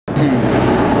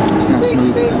That's not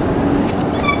smooth.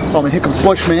 Oh man, here comes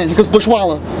Bush, man. Here comes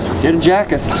Bushwalla. Here to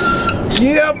jack us.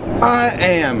 Yep, I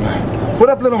am.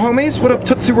 What up, little homies? What up,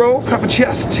 Tootsie Roll? Copper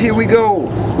Chest. Here we go.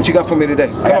 What you got for me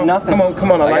today? I got nothing.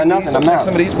 Come on. I like these. I'll take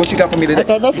some of these. What you got for me today?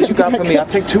 What you got for me? I'll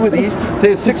take 2 of these.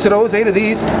 There's 6 of those, 8 of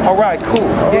these. All right, cool.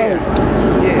 Yeah.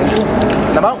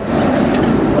 I'm out.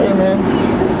 Hey, man.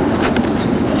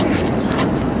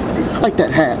 I like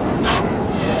that hat.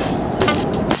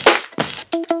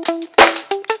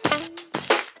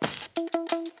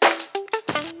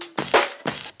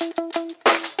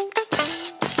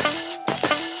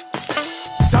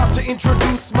 Time to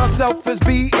introduce myself as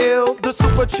B.L. the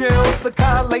super chill, the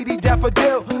kind lady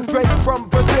daffodil. Drake from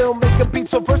Brazil, make a beat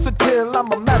so versatile.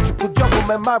 I'm a magical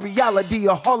juggleman, my reality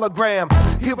a hologram.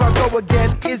 Here I go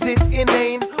again, is it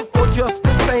inane or just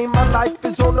insane? My life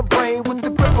is on the brain with the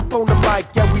grip up on the mic.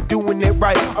 Yeah, we doing it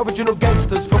right. Original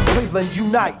gangsters from Cleveland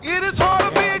unite. It is hard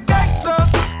to be a gangster,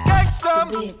 gangster,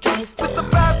 with the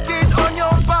basket on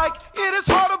your bike. It is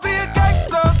hard to be a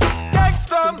gangster,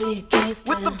 gangster,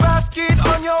 with the basket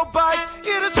on your bike.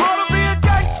 It is hard to be a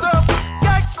gangster,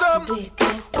 gangster,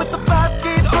 with the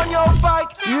basket on your bike.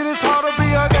 It is hard to be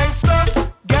a gangster,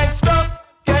 gangster,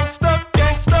 gangster,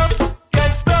 gangster,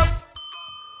 gangster.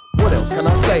 What else can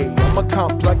I say? I'm a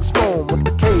complex form with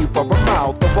a cave or a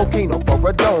mouth, a volcano or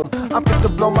a dome. I'm fit to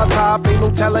blow my top, ain't no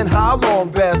telling how long.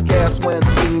 Best gas when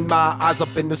seen, my eyes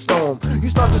up in the storm. You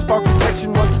start to spark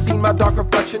protection once seen my dark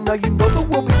reflection. Now you know the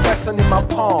will be flexing in my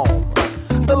palm.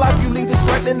 The life you lead is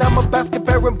threatening. I'm a basket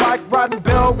bearing, bike riding,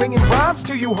 bell ringing rhymes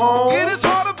to you home. It is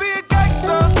hard to be a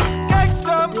gangster,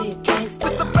 gangster,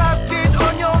 with the basket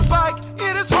on your bike.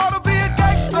 It is hard to be a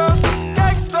gangster,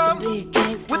 gangster,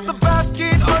 with the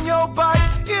basket on your bike.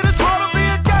 It is hard to be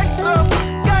a gangster,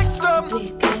 gangster,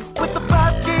 with the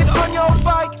basket on your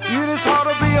bike. It is hard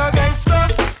to be a gangster,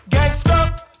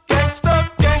 gangster, gangster,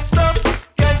 gangster,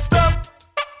 gangster.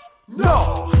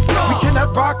 No, we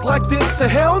cannot rock like this, so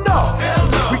hell no.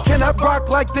 We cannot rock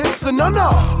like this, so no.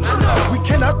 We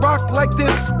cannot rock like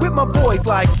this with my boys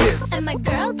like this. And my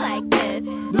girls like this.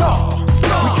 No,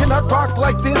 we cannot rock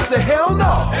like this, so hell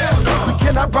no. We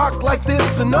cannot rock like this,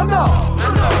 so no.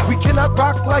 We cannot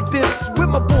rock like this with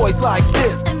my boys like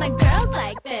this. And my girls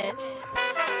like this.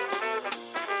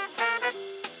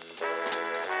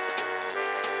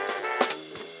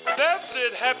 That's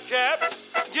it, hepcaps.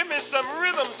 Give me some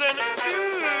rhythms and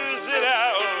ooze it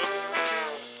out.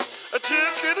 A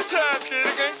cheers, get a tap, get a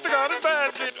gangsta got his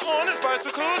basket on his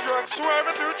bicycle, drunk,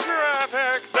 swerving through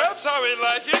traffic. That's how we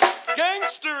like it,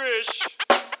 gangsterish.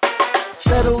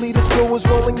 Steadily this girl was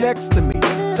rolling next to me.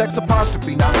 Sex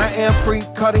apostrophe, now I am free,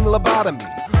 cutting lobotomy.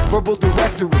 Verbal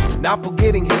directory, not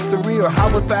forgetting history or how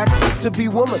in fact to be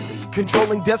womanly.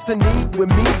 Controlling destiny with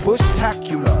me,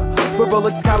 bush-tacular. Verbal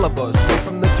Excalibur, straight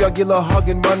from the jugular,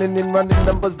 hugging, running and running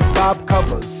numbers, the Bob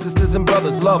covers. Sisters and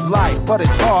brothers love life, but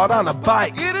it's hard on a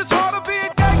bike. It is hard to be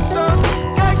a gangster,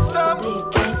 gangster,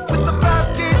 with the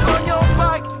basket on your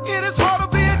bike. It is hard to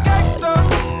be a gangster,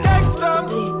 gangster,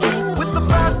 with the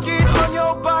basket on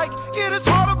your bike. It is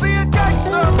hard to be a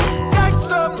gangster,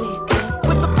 gangster,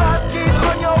 with the basket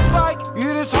on your bike.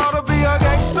 It is hard to be a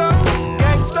gangster,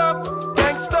 gangster,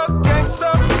 gangster,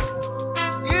 gangster.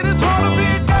 It is hard to be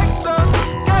a gangster,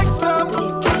 gangster,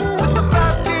 with the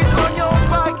basket on your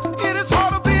bike. It is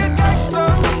hard to be a gangster,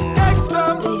 gangster,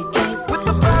 with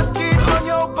the basket on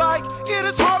your bike. It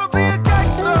is hard to be a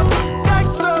gangster,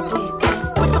 gangster,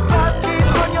 with the basket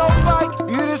on your bike.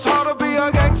 It is hard to be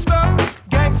a gangster,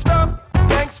 gangster,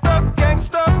 gangster,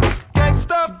 gangster,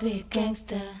 gangster. To be a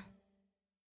gangster.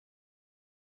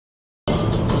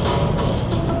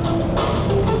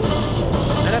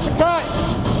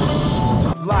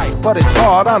 Life, but it's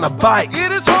hard on a bike.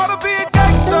 It is